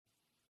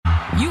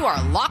You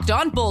are Locked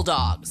On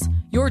Bulldogs,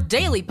 your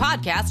daily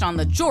podcast on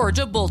the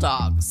Georgia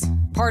Bulldogs.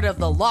 Part of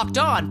the Locked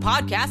On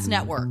Podcast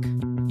Network,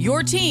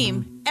 your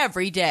team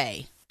every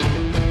day.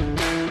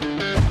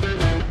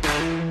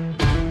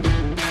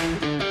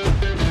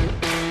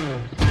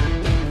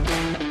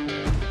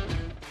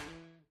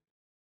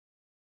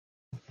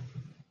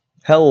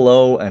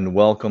 Hello and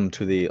welcome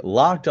to the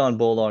Locked On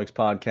Bulldogs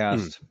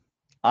podcast.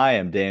 I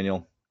am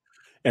Daniel.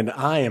 And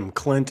I am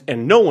Clint,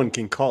 and no one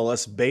can call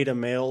us beta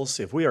males.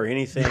 If we are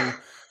anything,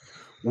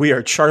 we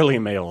are Charlie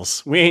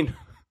males. We ain't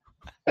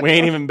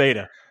even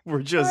beta.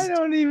 We're just. I'm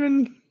not C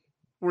even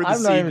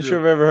group. sure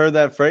I've ever heard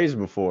that phrase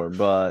before,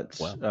 but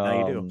Well,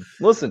 now you do.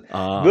 Listen,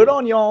 good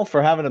on y'all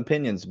for having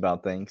opinions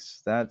about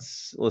things.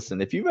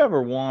 Listen, if you've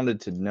ever wanted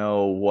to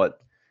know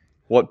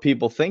what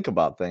people think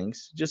about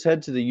things, just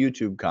head to the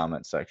YouTube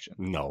comment section.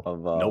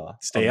 Nope.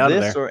 Stay out of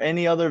this there. Or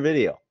any other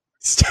video.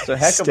 It's a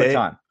heck of a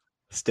time.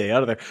 Stay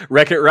out of there.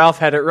 Wreck-It Ralph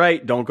had it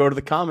right. Don't go to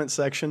the comment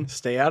section.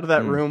 Stay out of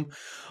that room.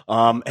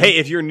 Hey,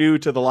 if you're new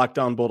to the Locked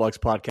On Bulldogs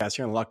podcast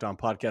here on the Locked On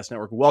Podcast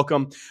Network,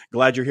 welcome.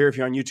 Glad you're here. If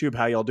you're on YouTube,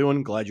 how y'all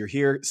doing? Glad you're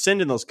here.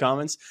 Send in those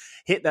comments.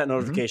 Hit that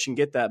notification.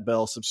 Get that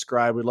bell.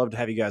 Subscribe. We'd love to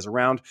have you guys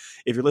around.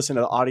 If you're listening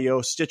to the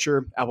audio,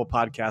 Stitcher, Apple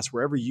Podcasts,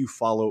 wherever you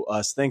follow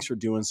us, thanks for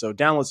doing so.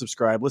 Download,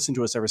 subscribe, listen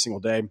to us every single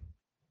day,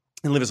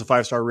 and leave us a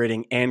 5-star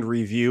rating and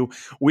review.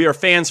 We are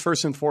fans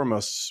first and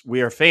foremost.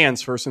 We are fan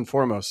first and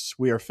foremost.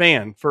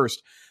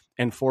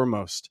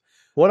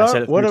 What I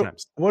said it three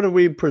times. What are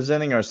we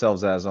presenting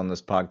ourselves as on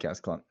this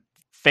podcast, Clint?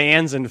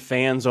 Fans and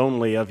fans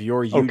only of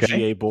your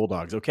UGA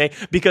Bulldogs, okay?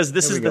 Because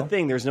this is the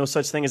thing. There's no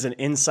such thing as an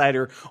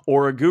insider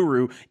or a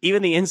guru.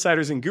 Even the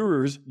insiders and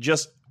gurus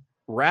just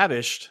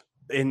ravished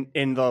in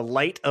the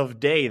light of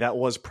day that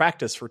was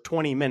practice for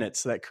 20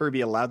 minutes that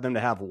Kirby allowed them to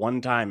have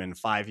one time in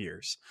 5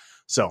 years.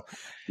 So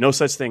no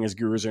such thing as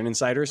gurus or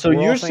insiders. So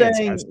you're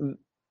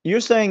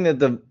saying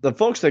that the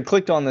folks that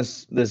clicked on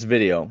this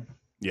video,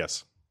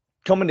 yes,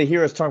 coming to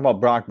hear us talk about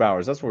Brock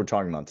Bowers. That's what we're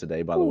talking about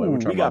today, by the way. We're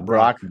talking about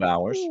Brock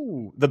Bowers.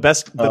 The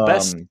best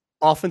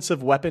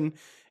offensive weapon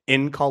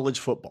in college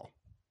football.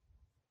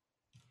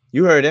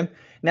 You heard him.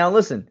 Now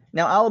listen,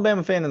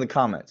 Alabama fan in the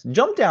comments,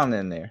 jump down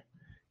in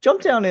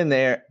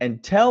there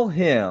and tell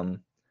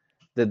him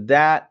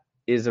that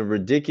is a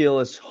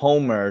ridiculous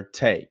homer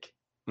take.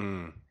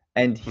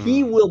 And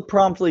he will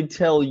promptly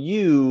tell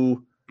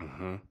you,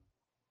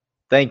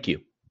 thank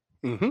you.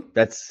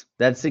 That's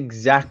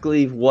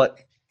exactly what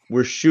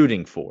we're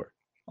shooting for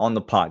on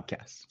the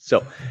podcast.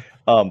 So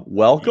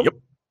welcome. Yep.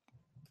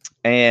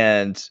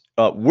 And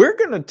we're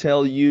going to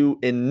tell you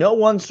in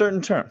no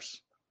uncertain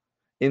terms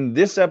in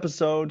this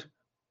episode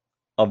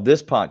of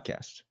this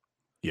podcast.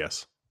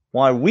 Yes.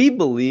 Why we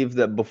believe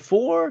that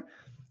before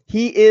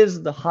he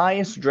is the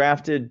highest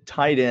drafted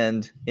tight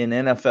end in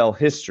NFL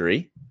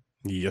history,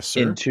 yes,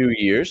 sir, in 2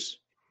 years,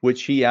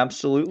 which he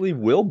absolutely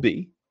will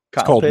be.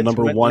 It's called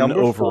number 1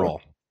 overall.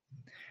 4.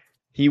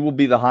 He will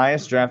be the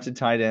highest drafted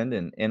tight end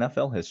in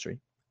NFL history.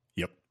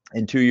 Yep.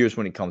 In 2 years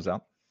when he comes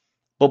out.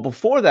 But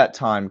before that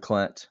time,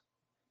 Clint,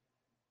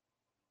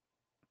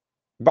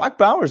 Brock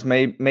Bowers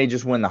may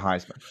just win the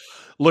Heisman.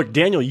 Look,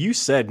 Daniel, you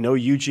said no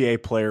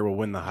UGA player will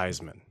win the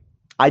Heisman.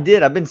 I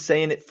did. I've been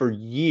saying it for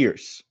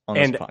years on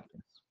this podcast.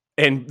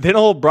 And then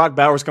old Brock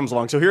Bowers comes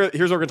along. So here's what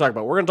we're going to talk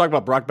about. We're going to talk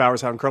about Brock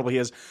Bowers, how incredible he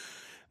is.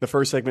 The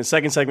first segment.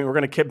 Second segment, we're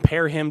going to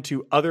compare him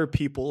to other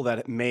people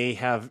that may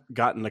have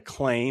gotten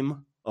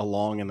acclaim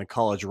along in the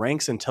college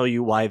ranks and tell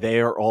you why they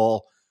are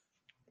all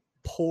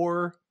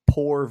poor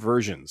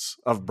versions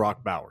of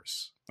Brock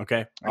Bowers.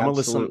 Okay?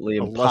 Absolutely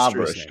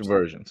impoverished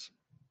versions.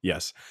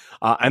 Yes.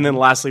 And then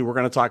lastly, we're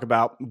going to talk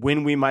about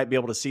when we might be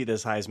able to see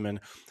this Heisman,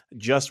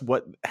 just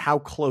how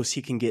close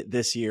he can get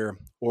this year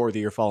or the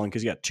year following,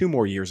 because you got 2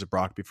 more years of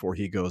Brock before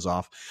he goes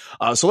off.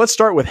 So let's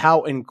start with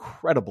how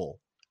incredible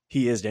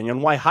he is, Daniel,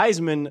 and why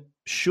Heisman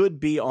should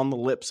be on the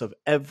lips of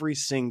every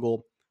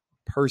single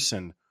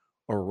person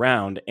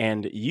around.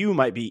 And you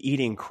might be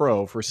eating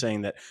crow for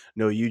saying that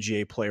no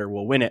UGA player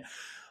will win it.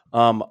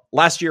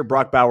 Last year,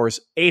 Brock Bowers,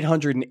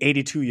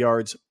 882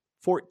 yards,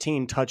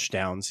 14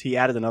 touchdowns. He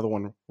added another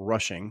one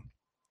rushing.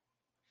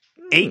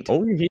 8.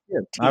 Oh, he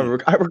did. I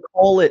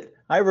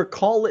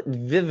recall it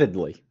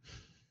vividly.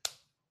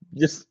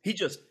 He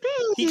just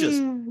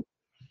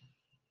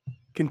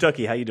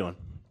Kentucky, how you doing?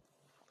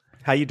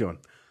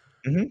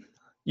 Mm-hmm.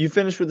 You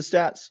finished with the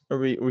stats? Are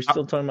we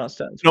still talking about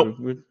stats? Nope.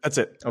 That's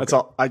it. Okay. That's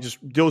all.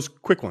 Those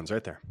quick ones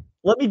right there.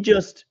 Let me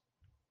just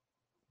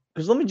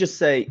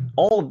say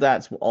all of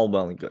that's all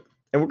well and good.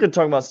 And we're going to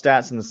talk about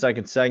stats in the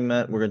second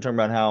segment. We're going to talk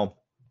about how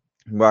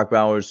Brock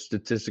Bowers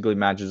statistically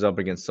matches up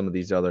against some of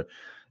these other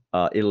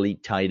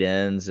elite tight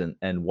ends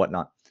and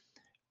whatnot.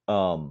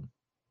 To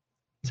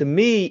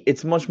me,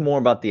 it's much more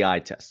about the eye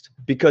test,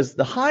 because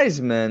the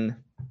Heisman,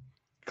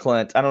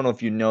 Clint, I don't know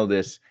if you know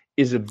this,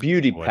 is a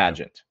beauty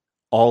pageant.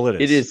 All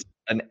it is. It is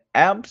an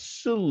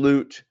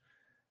absolute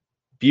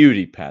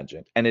beauty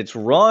pageant, and it's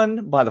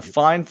run by the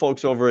fine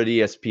folks over at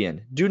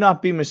ESPN. Do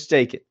not be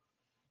mistaken.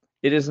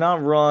 It is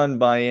not run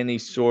by any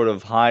sort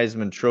of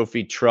Heisman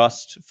Trophy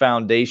Trust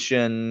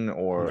Foundation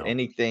or No.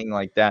 anything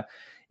like that.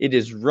 It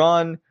is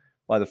run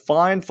by the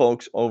fine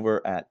folks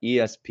over at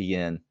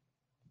ESPN.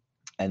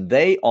 And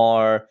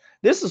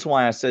this is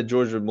why I said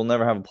Georgia will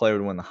never have a player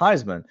to win the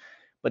Heisman.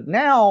 But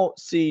now,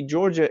 see,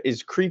 Georgia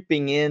is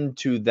creeping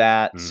into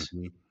that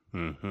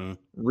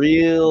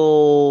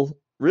real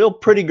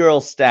pretty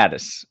girl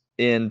status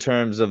in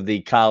terms of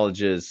the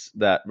colleges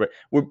that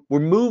we're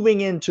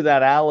moving into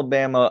that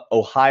Alabama,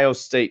 Ohio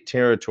State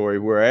territory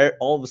where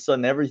all of a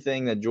sudden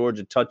everything that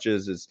Georgia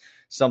touches is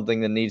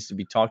something that needs to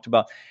be talked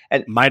about.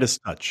 And Midas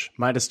touch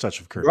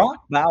of Kirby.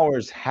 Brock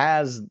Bowers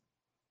has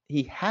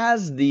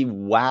the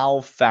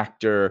wow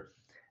factor,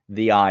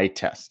 the eye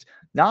test.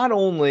 Not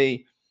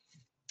only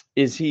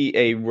is he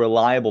a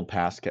reliable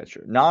pass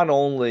catcher, not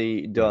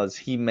only does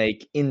he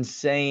make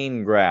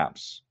insane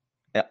grabs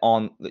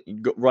on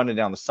running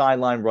down the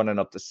sideline, running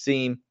up the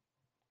seam,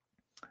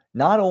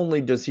 not only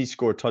does he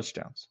score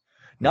touchdowns,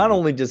 not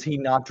only does he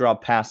not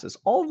drop passes,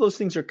 all of those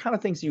things are kind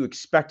of things you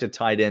expect a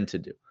tight end to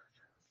do.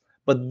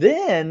 But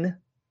then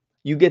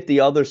you get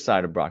the other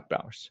side of Brock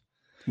Bowers,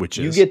 which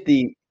is you get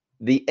the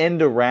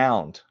end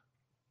around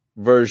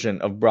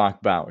version of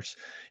Brock Bowers.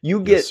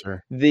 You get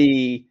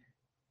the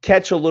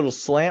catch a little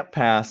slant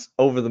pass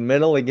over the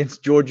middle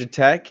against Georgia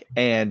Tech,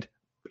 and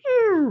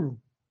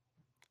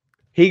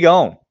he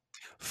gone.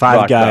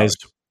 Five guys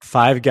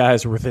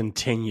within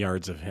 10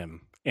 yards of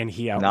him, and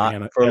he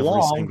outran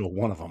every single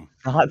one of them.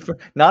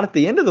 Not at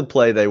the end of the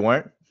play, they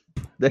weren't.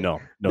 No,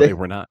 they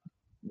were not.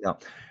 No.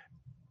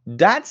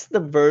 That's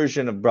the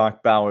version of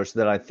Brock Bowers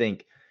that I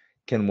think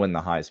can win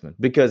the Heisman.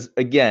 Because,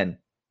 again,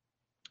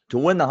 to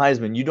win the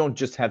Heisman, you don't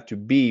just have to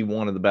be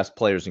one of the best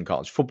players in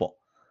college football.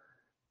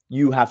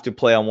 You have to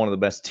play on one of the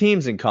best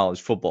teams in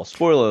college football.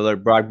 Spoiler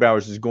alert, Brock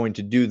Bowers is going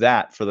to do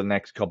that for the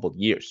next couple of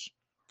years.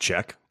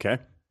 Check.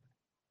 Okay.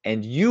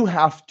 And you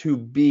have to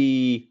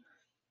be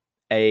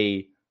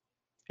a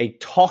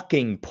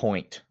talking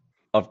point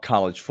of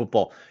college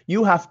football.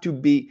 You have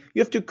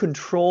to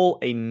control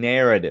a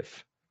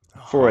narrative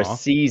for a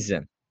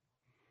season.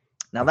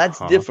 Now that's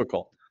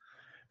difficult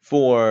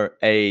for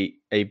a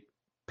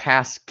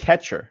pass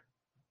catcher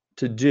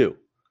to do.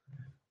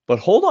 But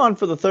hold on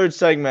for the third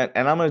segment,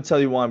 and I'm going to tell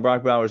you why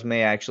Brock Bowers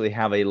may actually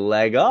have a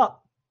leg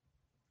up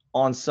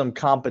on some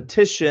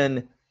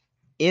competition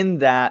in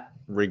that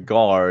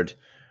regard.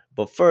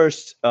 But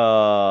first,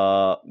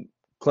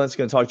 Clint's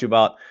going to talk to you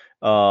about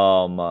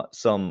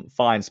some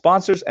fine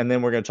sponsors, and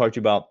then we're going to talk to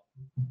you about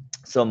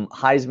some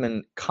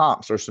Heisman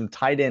comps or some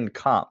tight end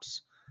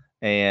comps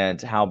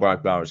and how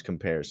Brock Bowers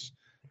compares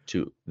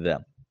to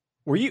them.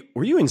 Were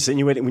you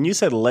insinuating when you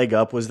said leg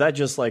up? Was that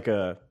just like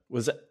were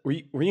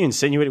you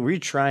insinuating? Were you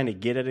trying to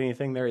get at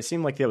anything there? It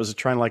seemed like that was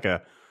trying like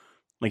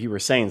you were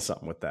saying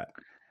something with that.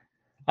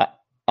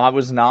 I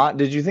was not.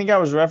 Did you think I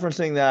was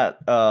referencing that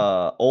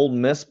Ole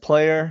Miss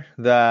player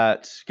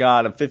that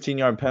got a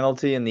 15-yard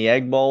penalty in the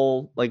Egg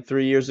Bowl like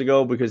 3 years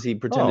ago because he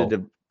pretended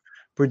to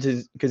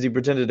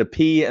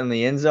pee in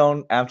the end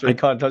zone after he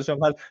caught a touchdown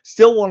pass?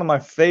 Still one of my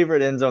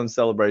favorite end zone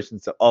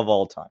celebrations of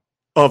all time.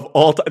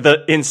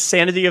 The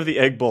insanity of the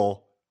Egg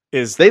Bowl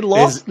is they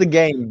lost the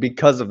game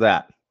because of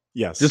that.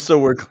 Yes, just so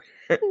we're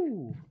clear.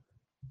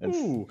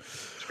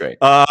 It's great.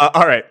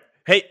 All right.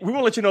 Hey, we want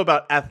to let you know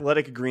about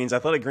Athletic Greens.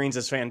 Athletic Greens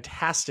is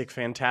fantastic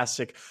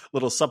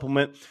little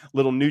supplement,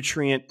 little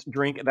nutrient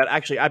drink that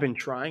actually I've been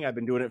trying. I've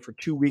been doing it for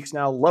 2 weeks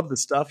now. Love the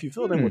stuff. You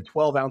fill it in with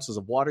 12 ounces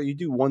of water. You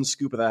do 1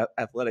 scoop of that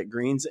Athletic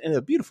Greens in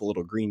a beautiful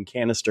little green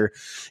canister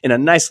in a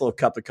nice little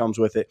cup that comes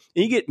with it.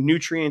 And you get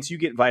nutrients, you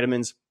get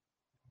vitamins,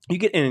 you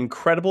get an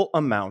incredible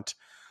amount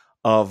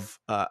of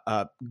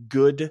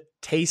good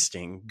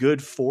tasting,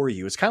 good for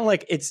you. It's kind of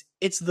like it's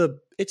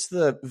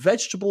the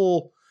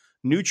vegetable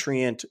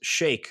nutrient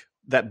shake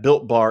that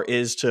Built Bar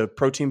is to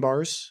protein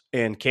bars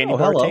and candy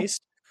bar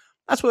taste.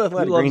 That's what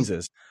Athletic Greens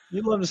is.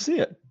 You'd love to see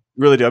it.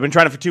 Really do. I've been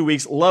trying it for 2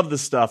 weeks. Love the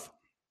stuff.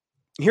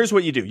 Here's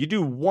what you do. You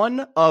do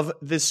one of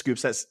these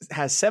scoops that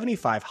has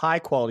 75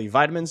 high-quality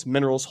vitamins,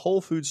 minerals, whole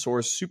food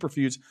source,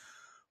 superfoods,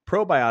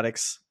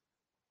 probiotics,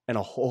 and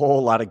a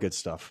whole lot of good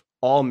stuff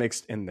all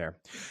mixed in there.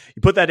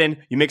 You put that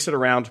in, you mix it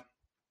around,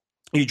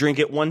 you drink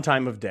it one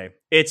time of day.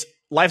 It's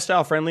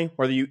lifestyle friendly,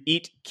 whether you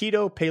eat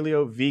keto,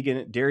 paleo,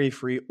 vegan,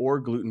 dairy-free,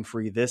 or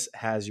gluten-free, this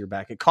has your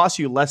back. It costs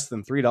you less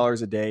than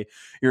 $3 a day.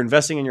 You're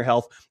investing in your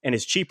health, and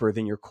it's cheaper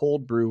than your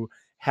cold brew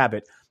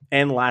habit.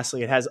 And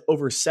lastly, it has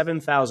over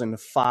 7,000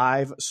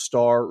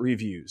 5-star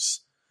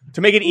reviews.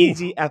 To make it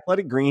easy,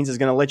 Athletic Greens is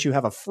going to let you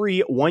have a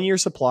free 1-year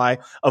supply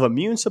of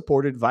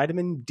immune-supported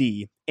vitamin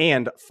D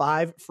and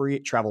 5 free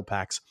travel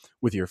packs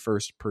with your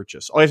first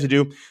purchase. All you have to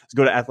do is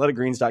go to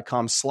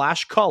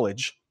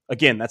athleticgreens.com/college.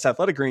 Again, that's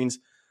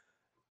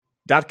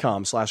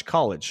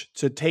athleticgreens.com/college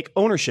to take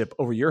ownership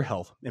over your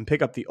health and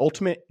pick up the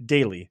ultimate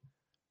daily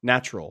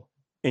natural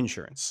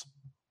insurance.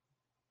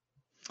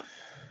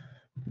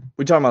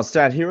 We talking about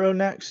Stat Hero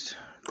next,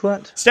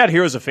 Clint? Stat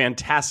Hero is a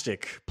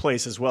fantastic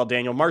place as well,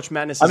 Daniel. March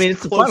Madness is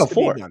it's the Final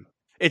Four.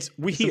 It's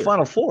the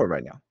Final Four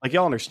right now. Like,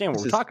 y'all understand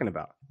what we're talking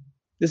about.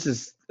 This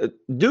is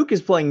Duke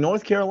is playing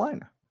North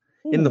Carolina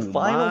in the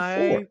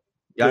Final Four.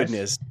 Guys.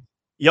 Goodness.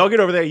 Y'all get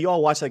over there. You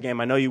all watch that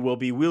game. I know you will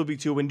be. We'll be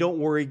too. And don't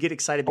worry. Get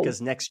excited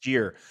because next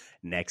year,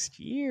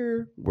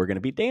 we're going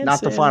to be dancing.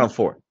 Not the Final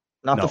Four.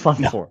 Not the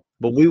Final Four.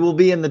 But we will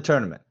be in the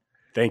tournament.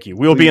 Thank you.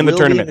 We'll be in the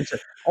tournament.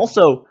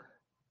 Also,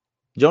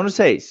 Jonas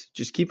Hayes,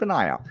 just keep an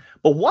eye out.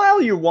 But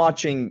while you're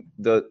watching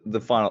the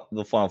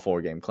Final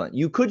Four game, Clint,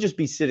 you could just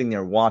be sitting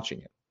there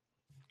watching it.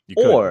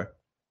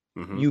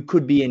 You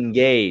could be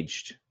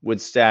engaged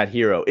with Stat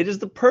Hero. It is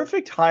the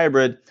perfect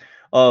hybrid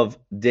of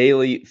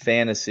daily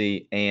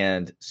fantasy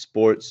and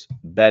sports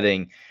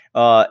betting.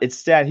 It's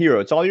Stat Hero.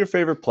 It's all your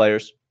favorite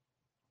players.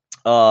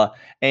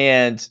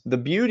 And the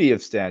beauty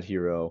of Stat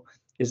Hero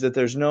is that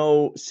there's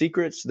no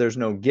secrets. There's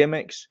no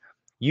gimmicks.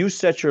 You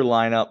set your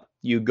lineup.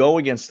 You go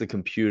against the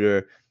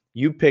computer.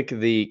 You pick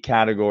the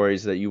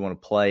categories that you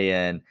want to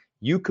play in.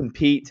 You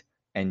compete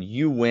and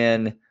you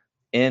win.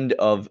 End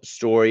of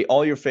story.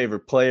 All your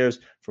favorite players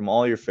from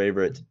all your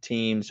favorite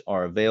teams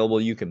are available.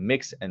 You can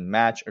mix and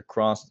match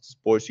across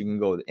sports. You can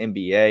go with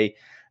NBA.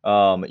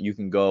 You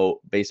can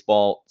go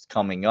baseball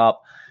coming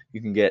up.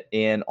 You can get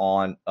in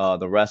on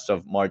the rest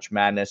of March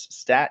Madness.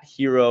 Stat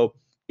Hero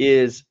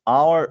is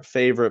our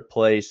favorite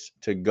place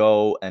to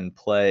go and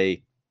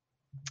play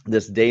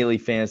this daily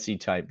fantasy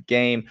type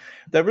game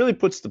that really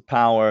puts the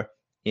power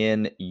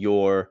in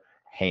your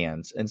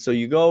hands. And so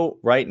you go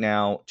right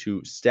now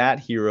to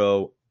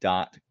stathero.com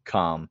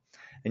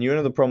and you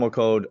enter the promo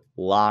code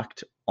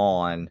locked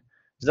on.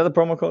 Is that the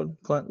promo code,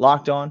 Clint?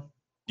 Locked on?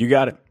 You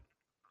got it.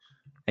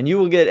 And you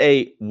will get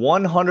a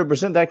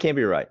 100%. That can't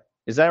be right.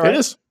 Is that right? It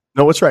is.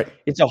 No, it's right.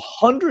 It's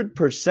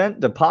 100%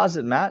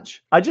 deposit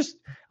match.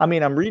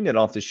 I'm reading it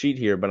off the sheet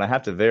here, but I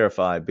have to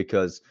verify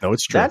because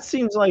it's true. That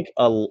seems like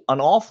an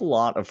awful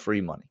lot of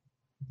free money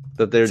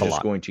that they're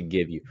just going to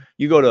give you.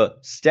 You go to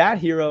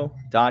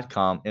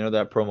stathero.com, enter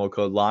that promo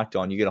code locked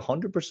on. You get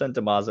 100%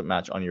 deposit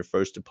match on your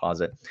first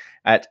deposit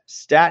at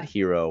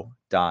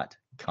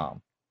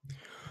stathero.com.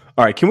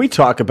 All right, can we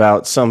talk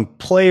about some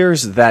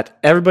players that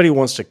everybody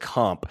wants to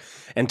comp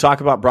and talk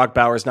about Brock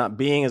Bowers not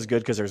being as good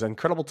because there's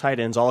incredible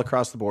tight ends all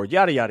across the board,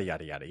 yada, yada,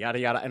 yada, yada, yada,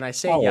 yada. And I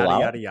say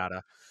yada,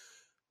 yada,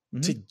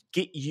 to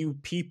get you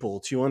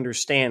people to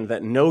understand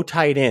that no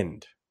tight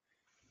end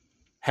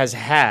has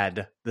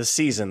had the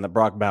season that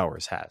Brock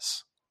Bowers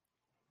has.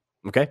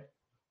 Okay?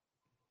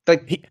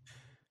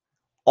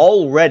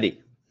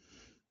 Already.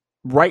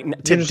 Right now,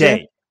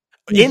 today.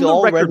 He's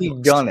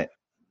already done it.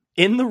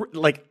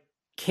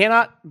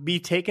 Cannot be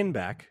taken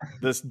back.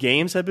 The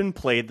games have been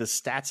played. The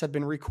stats have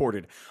been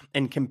recorded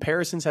and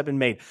comparisons have been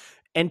made.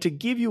 And to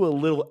give you a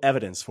little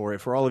evidence for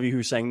it, for all of you who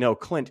are saying, no,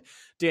 Clint,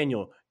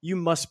 Daniel, you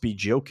must be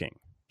joking.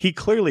 He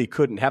clearly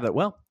couldn't have that.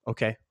 Well,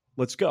 okay,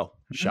 let's go.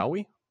 Shall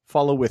we?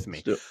 Follow with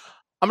me.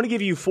 I'm going to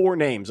give you 4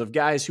 names of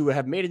guys who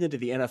have made it into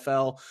the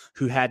NFL,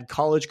 who had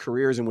college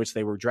careers in which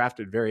they were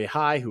drafted very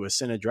high, who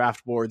ascended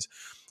draft boards.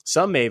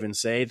 Some may even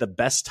say the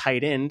best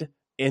tight end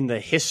in the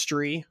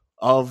history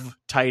of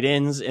tight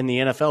ends in the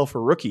NFL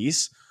for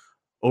rookies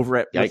over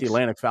at the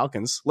Atlantic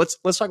Falcons. Let's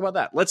talk about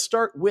that. Let's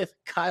start with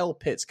Kyle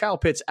Pitts. Kyle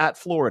Pitts at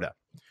Florida.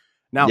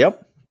 Now,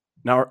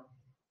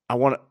 I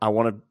want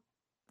to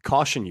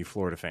caution you,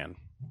 Florida fan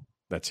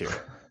that's here,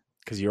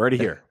 because you're already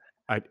here.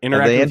 I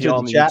interact with you all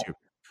on the YouTube.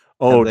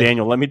 Oh,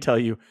 Daniel, let me tell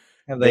you.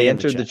 Have they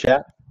entered the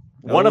chat?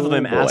 One of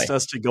them asked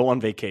us to go on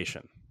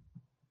vacation.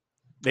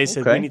 They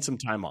said we need some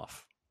time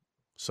off.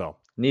 So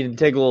need to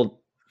take a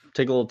little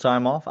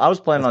time off. I was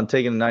planning on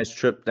taking a nice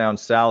trip down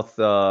south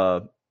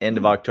end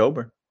of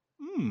October.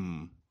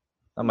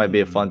 That might be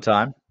a fun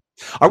time.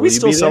 Are we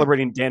still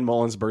celebrating Dan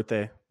Mullen's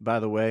birthday, by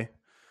the way?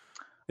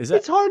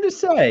 It's hard to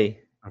say.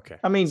 Okay.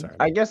 I mean,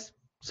 I guess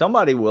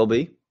somebody will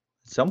be at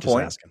some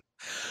point. Asking.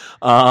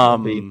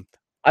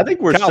 I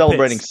think we're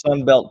celebrating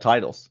Sun Belt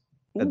titles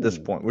at this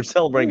point. We're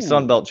celebrating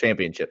Sun Belt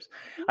championships.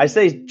 I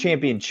say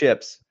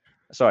championships.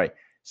 Sorry.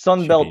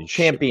 Sun Belt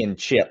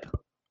championship.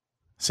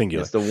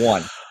 Singular. It's the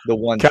one.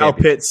 Kyle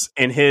Pitts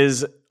in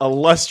his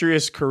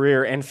illustrious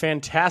career and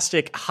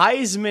fantastic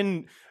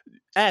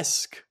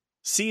Heisman-esque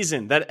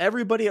season that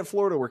everybody at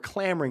Florida were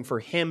clamoring for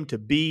him to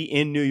be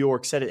in New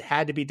York, said it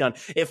had to be done.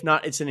 If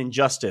not, it's an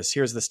injustice.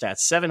 Here's the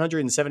stats.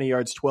 770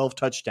 yards, 12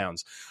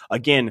 touchdowns.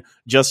 Again,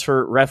 just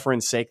for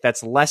reference sake,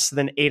 that's less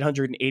than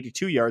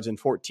 882 yards and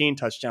 14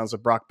 touchdowns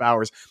of Brock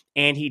Bowers.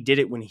 And he did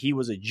it when he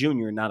was a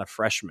junior, not a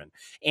freshman.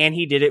 And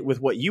he did it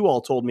with what you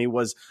all told me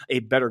was a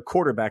better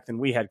quarterback than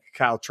we had.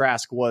 Kyle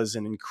Trask was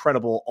an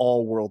incredible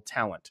all-world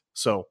talent.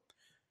 So,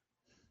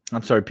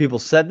 I'm sorry, people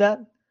said that?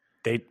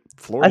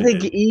 Florida I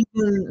think did.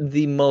 Even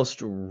the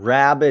most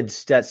rabid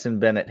Stetson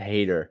Bennett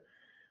hater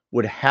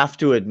would have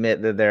to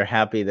admit that they're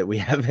happy that we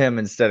have him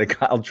instead of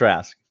Kyle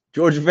Trask.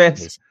 Georgia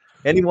fans,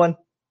 anyone?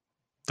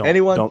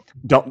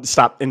 Don't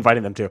stop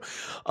inviting them to.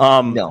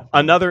 No.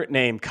 Another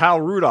name,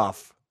 Kyle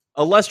Rudolph,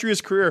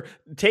 illustrious career,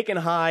 taken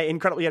high,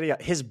 incredible. Yada,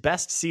 yada. His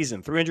best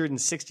season,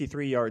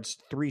 363 yards,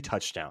 3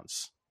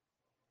 touchdowns.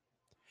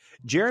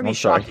 Jeremy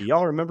Shockey,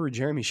 y'all remember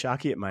Jeremy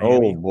Shockey at Miami?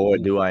 Oh boy,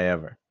 do I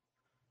ever!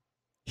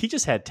 He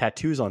just had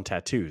tattoos on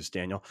tattoos,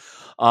 Daniel.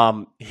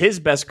 His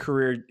best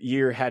career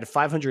year had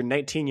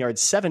 519 yards,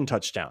 7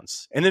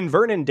 touchdowns. And then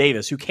Vernon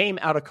Davis, who came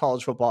out of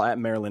college football at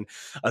Maryland,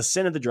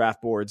 ascended the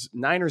draft boards.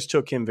 Niners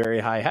took him very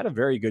high, had a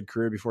very good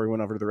career before he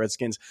went over to the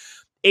Redskins.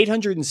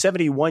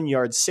 871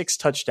 yards, 6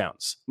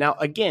 touchdowns. Now,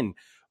 again,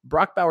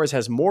 Brock Bowers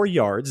has more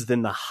yards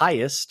than the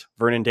highest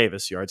Vernon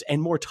Davis yards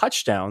and more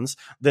touchdowns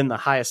than the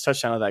highest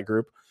touchdown of that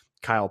group,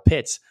 Kyle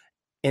Pitts,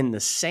 in the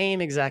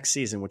same exact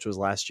season, which was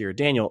last year.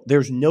 Daniel,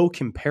 there's no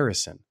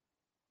comparison.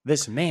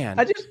 This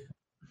man.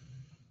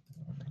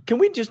 Can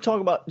we just talk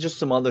about just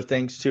some other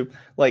things too?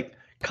 Like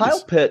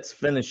Kyle Pitts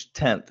finished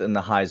 10th in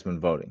the Heisman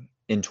voting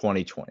in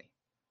 2020.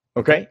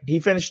 Okay? He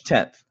finished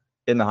 10th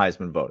in the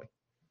Heisman voting.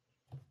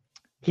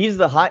 He's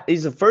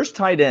the first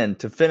tight end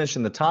to finish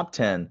in the top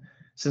 10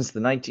 since the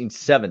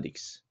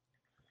 1970s.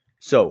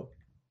 So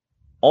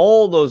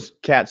all those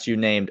cats you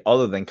named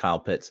other than Kyle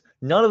Pitts,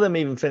 none of them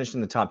even finished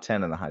in the top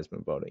 10 in the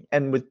Heisman voting.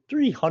 And with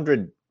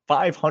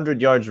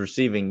 500 yards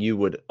receiving, you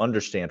would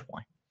understand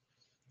why.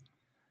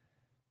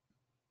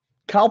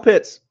 Kyle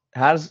Pitts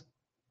has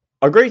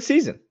a great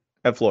season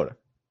at Florida.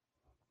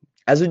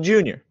 As a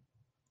junior,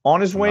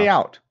 on his way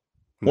out,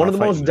 one of the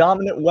most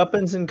dominant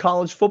weapons in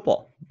college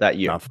football that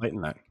year. Not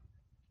fighting that.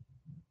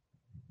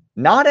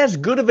 Not as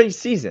good of a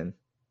season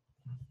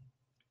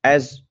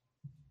as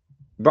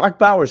Brock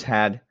Bowers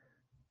had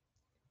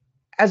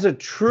as a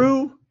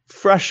true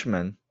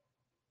freshman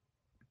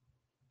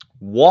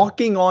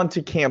walking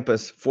onto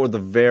campus for the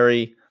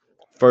very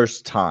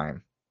first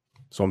time.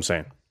 That's what I'm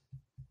saying.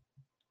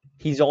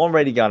 He's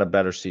already got a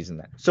better season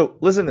than. So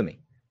listen to me.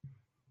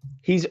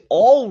 He's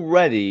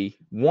already,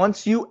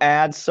 once you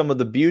add some of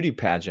the beauty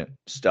pageant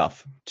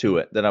stuff to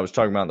it that I was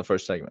talking about in the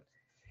first segment,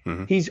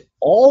 he's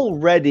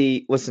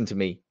already, listen to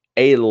me,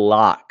 a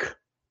lock.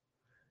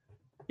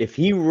 If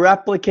he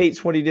replicates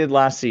what he did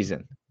last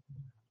season,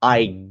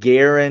 I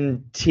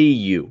guarantee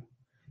you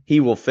he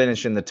will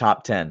finish in the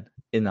top 10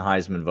 in the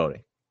Heisman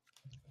voting.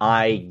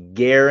 I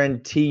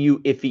guarantee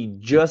you if he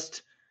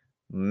just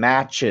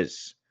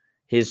matches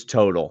his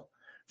total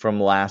from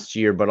last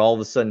year, but all of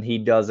a sudden he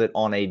does it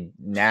on a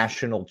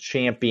national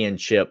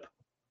championship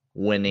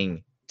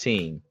winning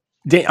team.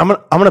 I'm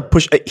gonna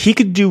push. He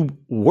could do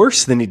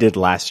worse than he did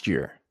last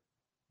year.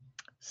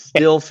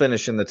 Still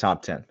finish in the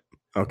top 10.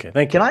 Okay,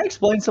 thank you. Can I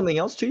explain something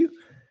else to you?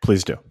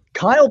 Please do.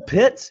 Kyle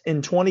Pitts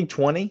in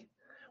 2020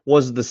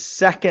 was the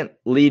second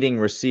leading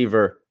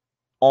receiver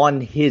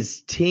on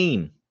his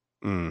team.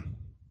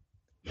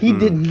 He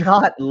did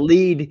not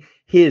lead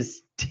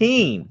his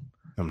team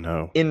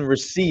in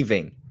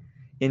receiving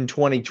in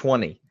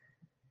 2020.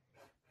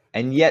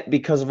 And yet,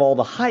 because of all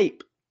the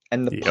hype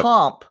and the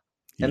pomp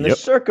and the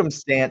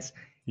circumstance,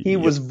 he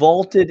was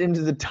vaulted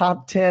into the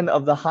top 10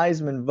 of the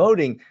Heisman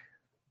voting.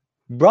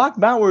 Brock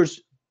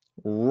Bowers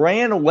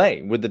ran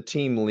away with the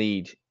team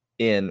lead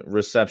in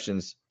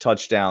receptions,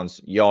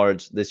 touchdowns,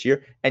 yards this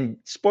year. And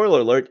spoiler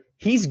alert,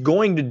 he's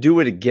going to do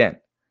it again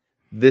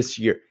this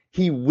year.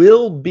 He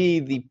will be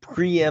the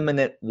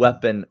preeminent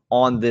weapon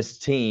on this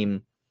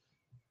team.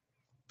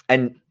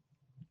 And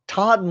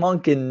Todd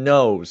Monken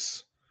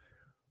knows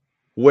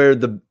where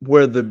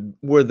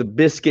the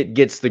biscuit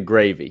gets the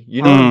gravy.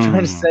 You know what I'm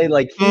trying to say?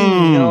 Like he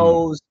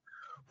knows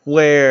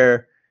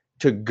where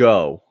to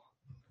go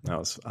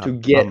to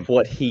get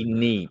what he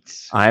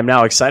needs. I am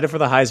now excited for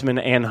the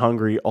Heisman and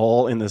hungry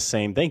all in the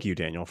same. Thank you,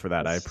 Daniel, for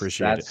that. I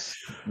appreciate it.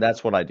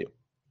 That's what I do.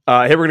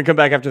 Hey, we're going to come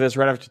back after this,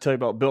 right after to tell you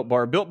about Built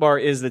Bar. Built Bar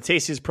is the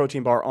tastiest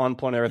protein bar on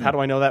planet Earth. How do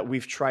I know that?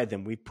 We've tried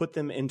them. We've put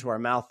them into our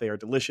mouth. They are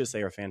delicious.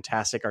 They are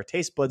fantastic. Our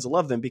taste buds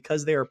love them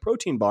because they are a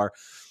protein bar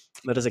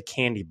that is a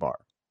candy bar.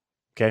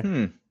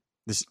 Okay?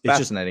 It's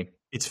fascinating.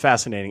 It's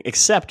fascinating,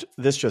 except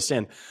this just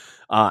in.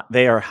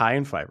 They are high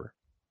in fiber.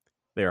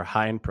 They are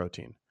high in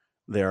protein.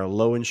 They are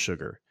low in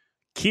sugar.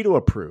 Keto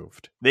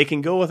approved. They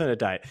can go within a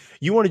diet.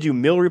 You want to do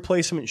meal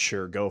replacement?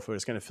 Sure, go for it.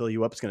 It's going to fill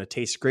you up. It's going to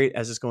taste great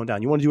as it's going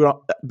down. You want to do it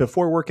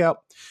before workout,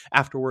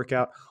 after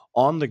workout,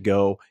 on the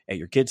go, at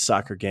your kid's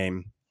soccer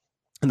game,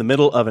 in the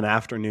middle of an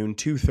afternoon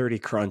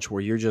 2:30 crunch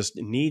where you just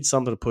need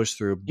something to push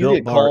through. You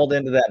get called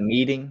into that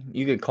meeting.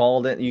 You get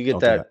called in. You get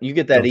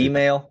that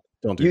email.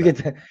 Don't do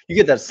that. You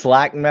get that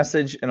Slack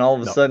message, and all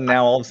of a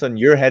sudden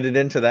you're headed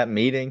into that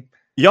meeting.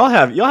 Y'all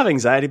have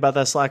anxiety about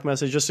that Slack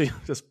message. Just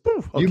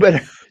poof. Okay.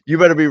 You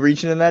better be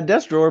reaching in that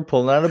desk drawer,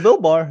 pulling out a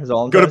Built Bar. Is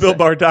all I'm Go to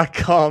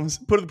BuiltBar.com.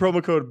 Put in the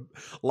promo code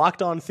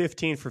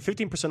LOCKEDON15 for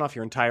 15% off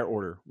your entire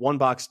order. 1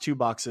 box, 2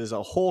 boxes,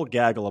 a whole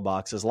gaggle of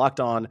boxes.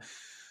 Locked On.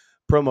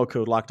 Promo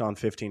code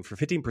LOCKEDON15 for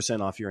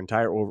 15% off your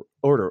entire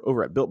order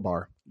over at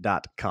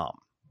BuiltBar.com.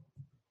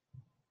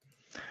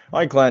 All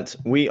right, Clint.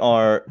 We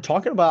are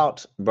talking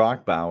about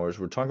Brock Bowers.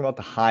 We're talking about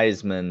the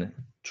Heisman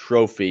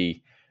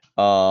Trophy.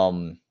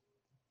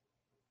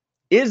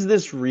 Is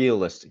this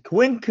realistic?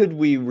 When could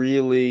we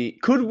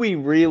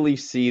really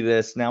see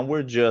this? Now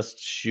we're just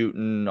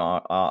shooting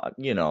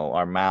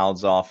our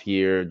mouths off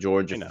here,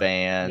 Georgia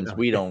fans.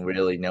 We don't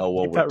really know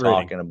what we're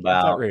talking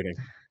about.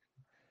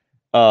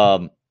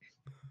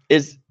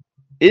 Is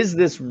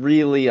this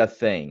really a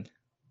thing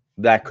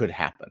that could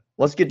happen?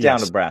 Let's get down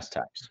to brass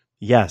tacks.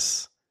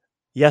 Yes.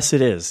 Yes,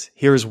 it is.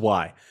 Here's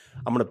why.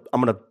 I'm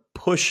gonna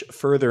push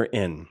further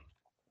in.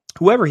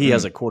 Whoever he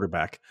has at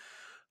quarterback,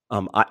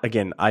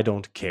 I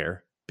don't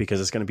care because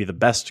it's going to be the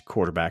best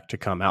quarterback to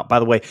come out. By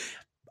the way,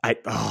 I'm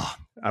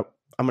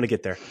going to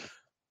get there.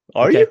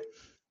 Are you?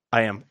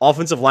 I am.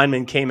 Offensive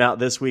linemen came out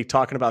this week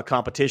talking about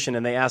competition,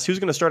 and they asked who's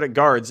going to start at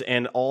guards,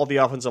 and all the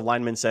offensive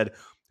linemen said,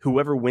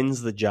 whoever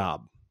wins the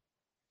job.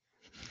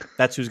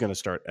 That's who's going to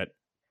start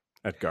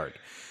at guard.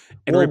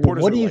 And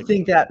reporters what do you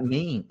think that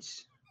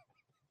means?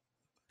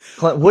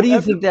 Clint, what do you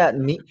think that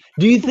means?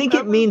 Do you think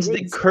it means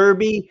that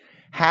Kirby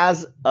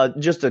has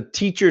just a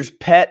teacher's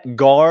pet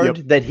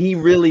guard that he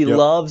really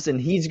loves,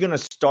 and he's going to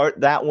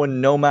start that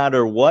one no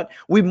matter what?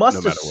 We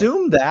must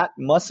assume that,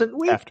 mustn't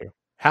we?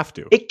 Have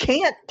to. It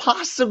can't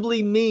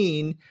possibly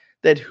mean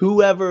that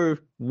whoever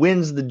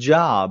wins the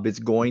job is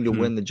going to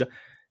win the job.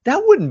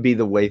 That wouldn't be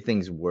the way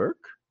things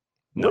work.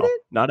 No,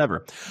 not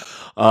ever.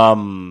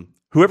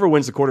 Whoever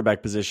wins the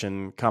quarterback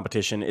position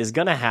competition is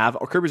going to have,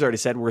 or Kirby's already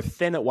said, we're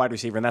thin at wide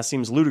receiver, and that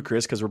seems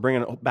ludicrous because we're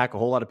bringing back a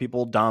whole lot of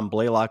people. Dom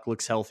Blaylock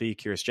looks healthy.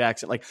 Kyrus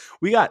Jackson. Like,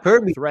 we got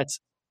threats.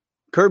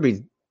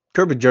 Kirby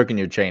jerking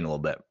your chain a little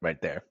bit right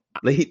there.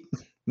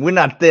 We're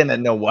not thin at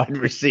no wide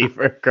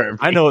receiver, Kirby.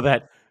 I know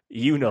that.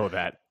 You know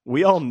that.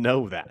 We all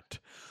know that.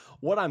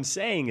 What I'm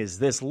saying is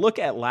this. Look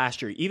at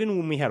last year. Even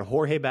when we had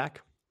Jorge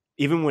back,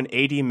 even when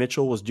A.D.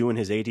 Mitchell was doing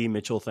his A.D.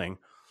 Mitchell thing,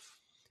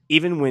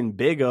 even when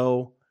Big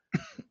O...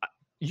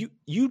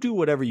 You do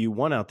whatever you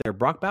want out there.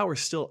 Brock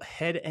Bowers still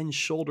head and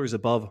shoulders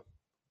above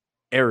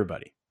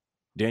everybody.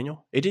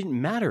 Daniel, it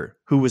didn't matter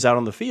who was out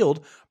on the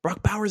field.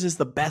 Brock Bowers is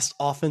the best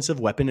offensive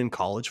weapon in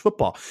college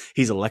football.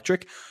 He's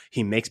electric.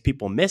 He makes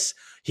people miss.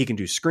 He can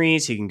do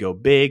screens. He can go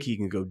big. He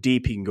can go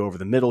deep. He can go over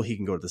the middle. He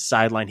can go to the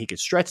sideline. He can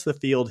stretch the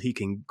field. He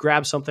can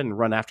grab something and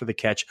run after the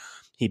catch.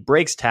 He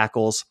breaks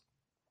tackles.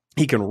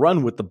 He can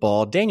run with the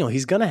ball. Daniel,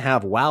 he's going to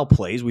have wow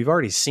plays. We've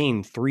already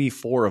seen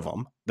 3-4 of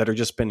them that are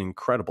just been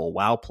incredible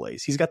wow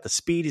plays. He's got the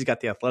speed. He's got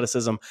the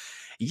athleticism.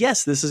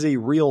 Yes, this is a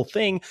real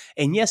thing.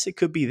 And yes, it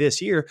could be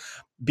this year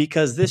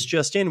because this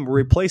just in, we're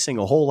replacing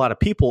a whole lot of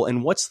people.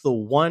 And what's the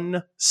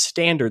one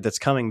standard that's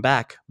coming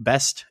back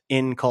best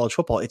in college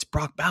football? It's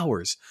Brock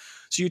Bowers.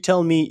 So you're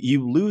telling me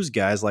you lose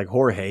guys like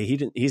Jorge.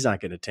 He's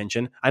not getting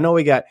attention. I know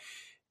we got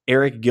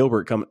Eric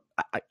Gilbert coming.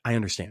 I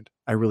understand.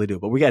 I really do.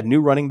 But we got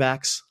new running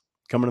backs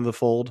coming to the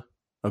fold.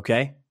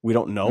 Okay. We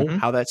don't know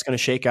how that's going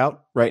to shake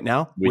out right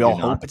now. We all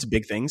hope it's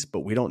big things,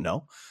 but we don't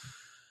know.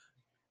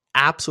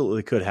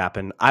 Absolutely could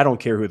happen. I don't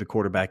care who the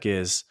quarterback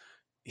is.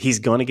 He's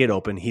going to get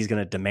open. He's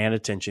going to demand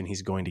attention.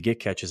 He's going to get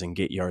catches and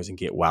get yards and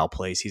get wow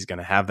plays. He's going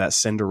to have that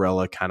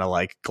Cinderella kind of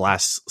like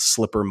glass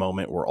slipper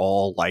moment where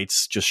all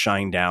lights just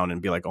shine down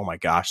and be like, oh my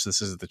gosh,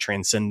 this is the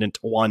transcendent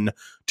one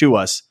to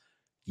us.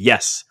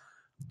 Yes.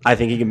 I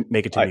think he can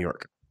make it to New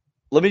York.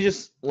 Let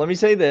me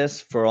say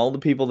this for all the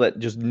people that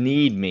just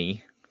need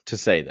me to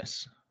say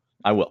this.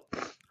 I will.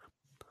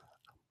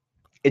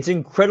 It's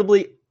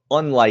incredibly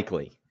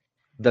unlikely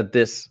that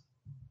this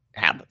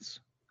happens.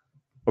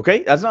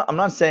 Okay? I'm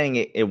not saying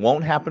it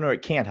won't happen or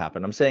it can't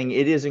happen. I'm saying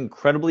it is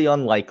incredibly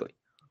unlikely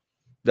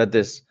that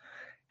this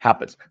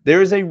happens.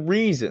 There is a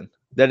reason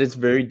that it's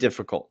very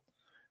difficult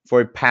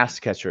for a pass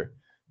catcher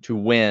to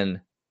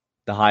win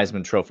the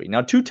Heisman Trophy.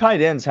 Now, 2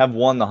 tight ends have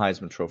won the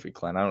Heisman Trophy,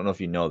 Clint. I don't know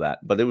if you know that,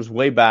 but it was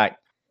way back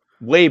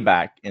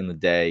in the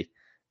day.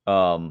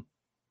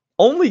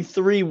 Only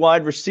 3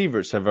 wide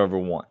receivers have ever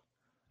won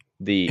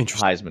the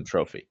Heisman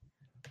Trophy.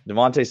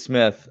 Devontae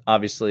Smith,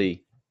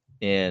 obviously,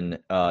 in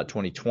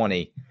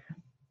 2020,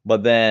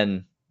 but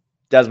then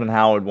Desmond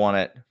Howard won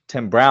it.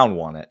 Tim Brown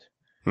won it.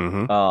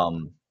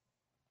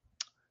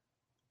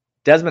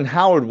 Desmond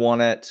Howard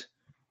won it.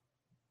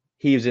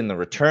 He was in the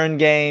return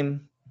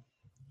game.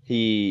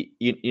 He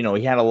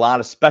had a lot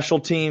of special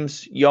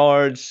teams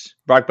yards.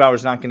 Brock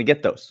Bowers not going to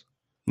get those.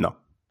 No.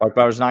 Brock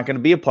Bowers not going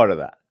to be a part of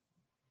that.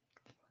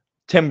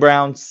 Tim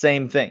Brown,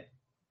 same thing.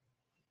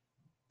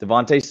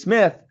 Devontae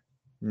Smith,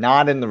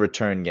 not in the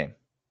return game.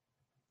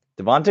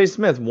 Devontae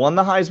Smith won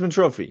the Heisman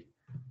Trophy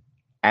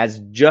as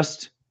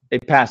just a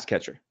pass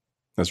catcher.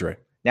 That's right.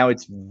 Now,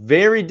 it's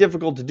very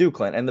difficult to do,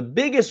 Clint. And the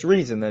biggest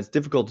reason that it's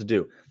difficult to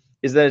do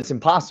is that it's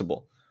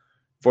impossible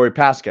for a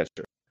pass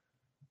catcher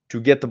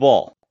to get the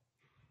ball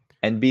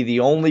and be the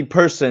only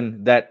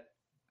person that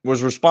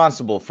was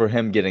responsible for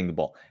him getting the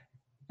ball.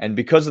 And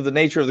because of the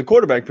nature of the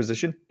quarterback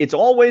position, it's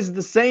always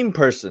the same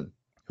person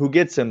who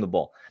gets him the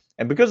ball.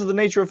 And because of the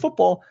nature of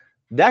football,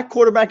 that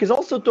quarterback is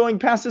also throwing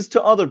passes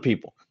to other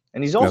people.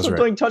 And he's also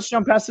throwing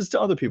touchdown passes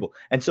to other people.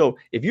 And so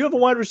if you have a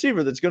wide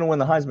receiver that's going to win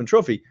the Heisman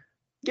Trophy,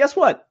 guess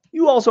what?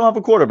 You also have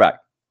a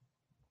quarterback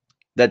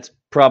that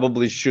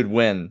probably should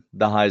win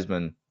the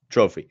Heisman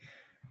Trophy.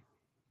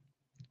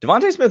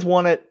 Devontae Smith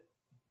won it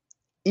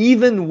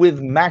even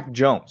with Mac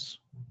Jones,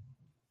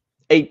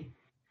 a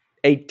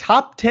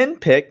top 10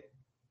 pick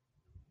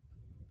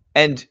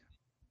and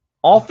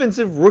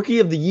offensive rookie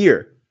of the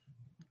year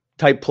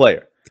type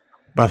player.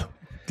 But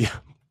yeah,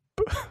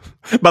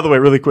 By the way,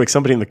 really quick,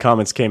 somebody in the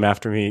comments came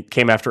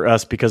after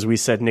us because we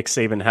said Nick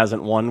Saban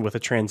hasn't won with a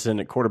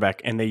transcendent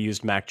quarterback, and they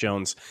used Mac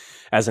Jones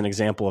as an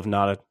example of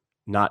not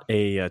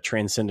a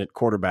transcendent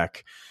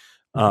quarterback.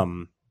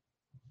 Were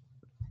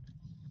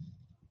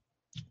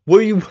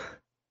you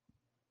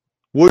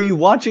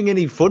watching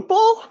any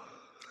football?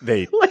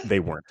 They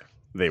weren't.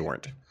 They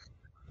weren't.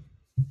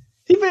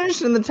 He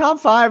finished in the top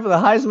 5 of the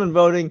Heisman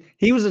voting.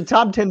 He was a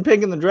top 10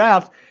 pick in the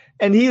draft,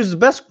 and he was the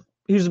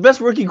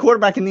best rookie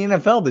quarterback in the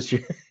NFL this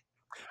year.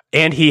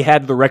 And he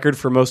had the record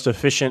for most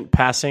efficient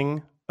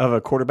passing of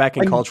a quarterback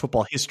in college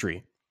football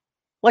history.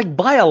 Like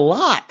by a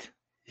lot.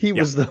 He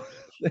was the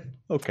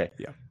okay.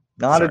 Yeah.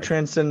 Not a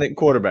transcendent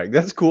quarterback.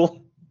 That's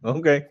cool.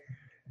 Okay.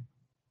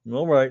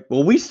 All right.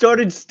 Well, we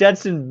started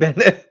Stetson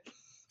Bennett.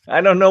 I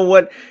don't know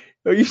what.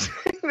 Are you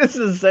saying this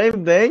is the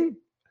same thing?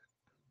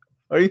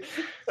 Are you?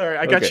 Sorry,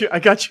 I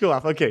got you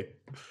off. Okay.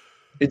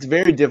 It's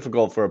very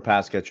difficult for a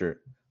pass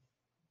catcher.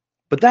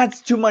 But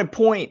that's to my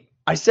point.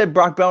 I said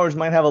Brock Bowers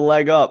might have a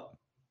leg up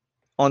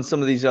on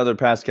some of these other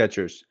pass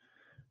catchers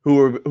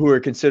who are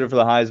considered for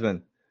the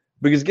Heisman.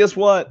 Because guess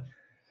what?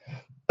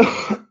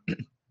 I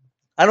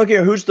don't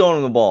care who's throwing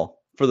him the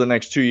ball for the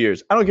next 2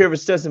 years. I don't care if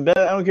it's Stetson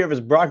Bennett. I don't care if it's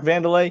Brock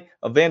Vandelay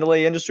of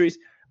Vandelay Industries.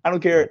 I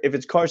don't care if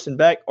it's Carson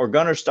Beck or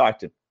Gunnar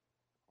Stockton.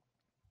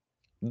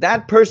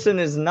 That person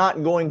is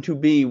not going to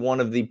be one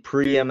of the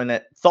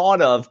preeminent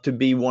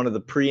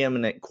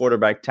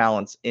quarterback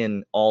talents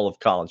in all of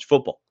college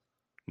football.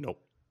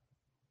 Nope.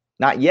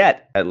 Not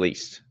yet, at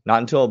least. Not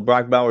until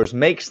Brock Bowers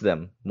makes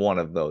them one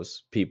of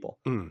those people.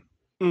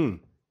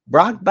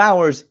 Brock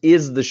Bowers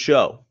is the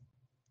show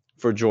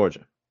for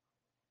Georgia.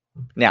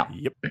 Now,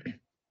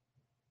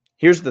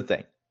 here's the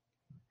thing.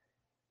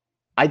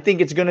 I think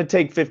it's going to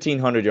take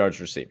 1,500 yards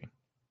receiving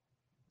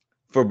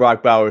for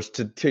Brock Bowers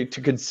to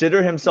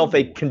consider himself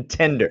a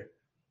contender.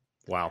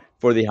 Wow.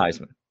 For the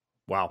Heisman.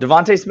 Wow.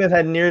 Devontae Smith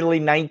had nearly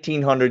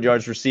 1,900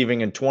 yards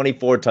receiving and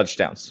 24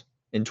 touchdowns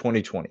in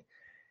 2020.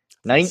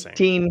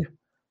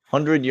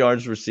 1,900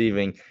 yards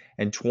receiving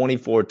and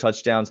 24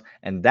 touchdowns.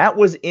 And that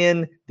was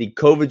in the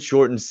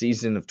COVID-shortened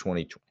season of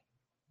 2020.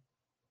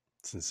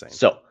 It's insane.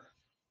 So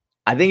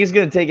I think it's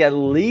going to take at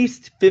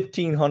least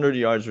 1,500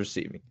 yards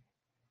receiving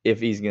if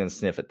he's going to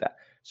sniff at that.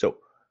 So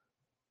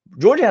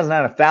Georgia hasn't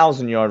had a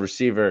 1,000-yard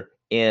receiver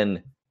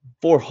in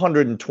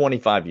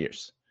 425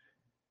 years.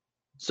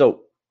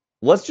 So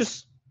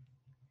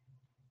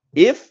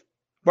if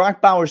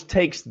Brock Bowers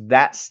takes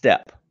that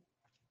step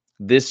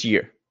this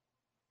year,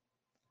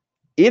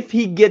 if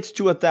he gets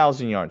to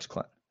 1,000 yards,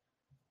 Clint,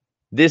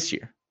 this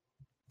year,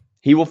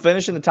 he will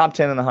finish in the top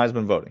 10 in the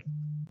Heisman voting.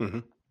 Mm-hmm.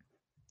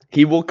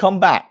 He will come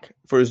back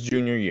for his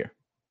junior year.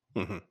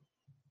 Mm-hmm.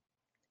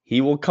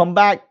 He will come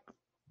back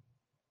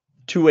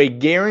to a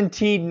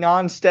guaranteed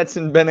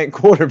non-Stetson Bennett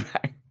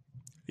quarterback.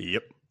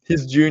 Yep.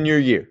 His junior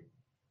year.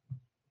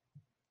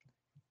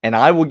 And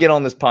I will get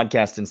on this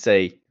podcast and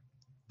say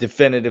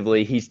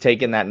definitively he's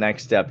taken that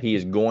next step. He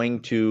is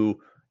going to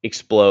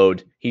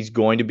explode. He's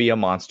going to be a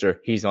monster.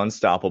 He's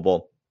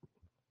unstoppable.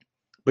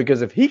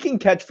 Because if he can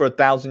catch for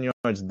 1,000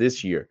 yards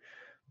this year,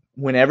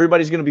 when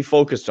everybody's going to be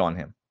focused on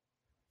him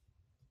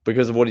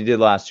because of what he did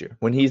last year,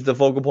 when he's the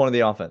focal point of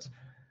the offense,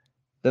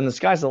 then the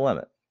sky's the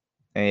limit.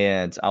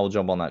 And I will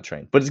jump on that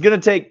train. But it's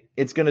going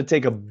to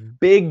take a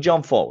big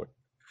jump forward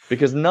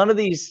because none of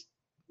these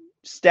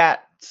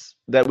stats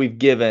that we've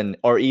given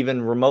are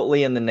even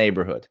remotely in the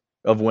neighborhood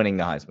of winning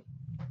the Heisman.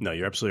 No,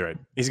 you're absolutely right.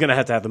 He's going to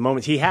have the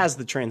moments. He has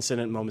the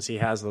transcendent moments. He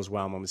has those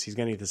wow moments. He's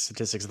going to need the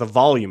statistics. The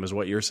volume is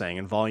what you're saying,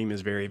 and volume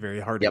is very, very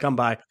hard to come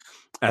by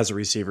as a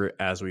receiver,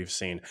 as we've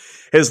seen.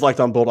 His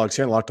Locked On Bulldogs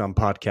here on Locked On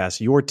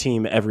Podcast, your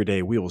team every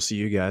day. We will see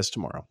you guys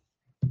tomorrow.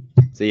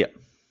 See ya.